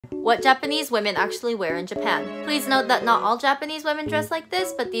What Japanese women actually wear in Japan. Please note that not all Japanese women dress like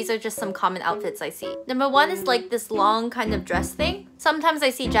this, but these are just some common outfits I see. Number 1 is like this long kind of dress thing. Sometimes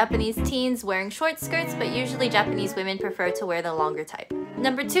I see Japanese teens wearing short skirts, but usually Japanese women prefer to wear the longer type.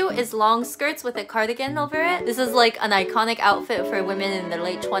 Number 2 is long skirts with a cardigan over it. This is like an iconic outfit for women in their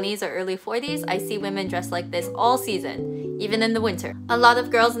late 20s or early 40s. I see women dressed like this all season, even in the winter. A lot of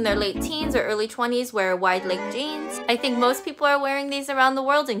girls in their late teens or early 20s wear wide leg jeans. I think most people are wearing these around the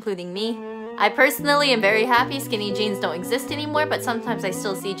world, including me. I personally am very happy skinny jeans don't exist anymore, but sometimes I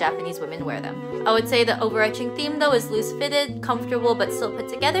still see Japanese women wear them. I would say the overarching theme though is loose fitted, comfortable but still put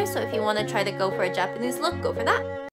together, so if you want to try to go for a Japanese look, go for that.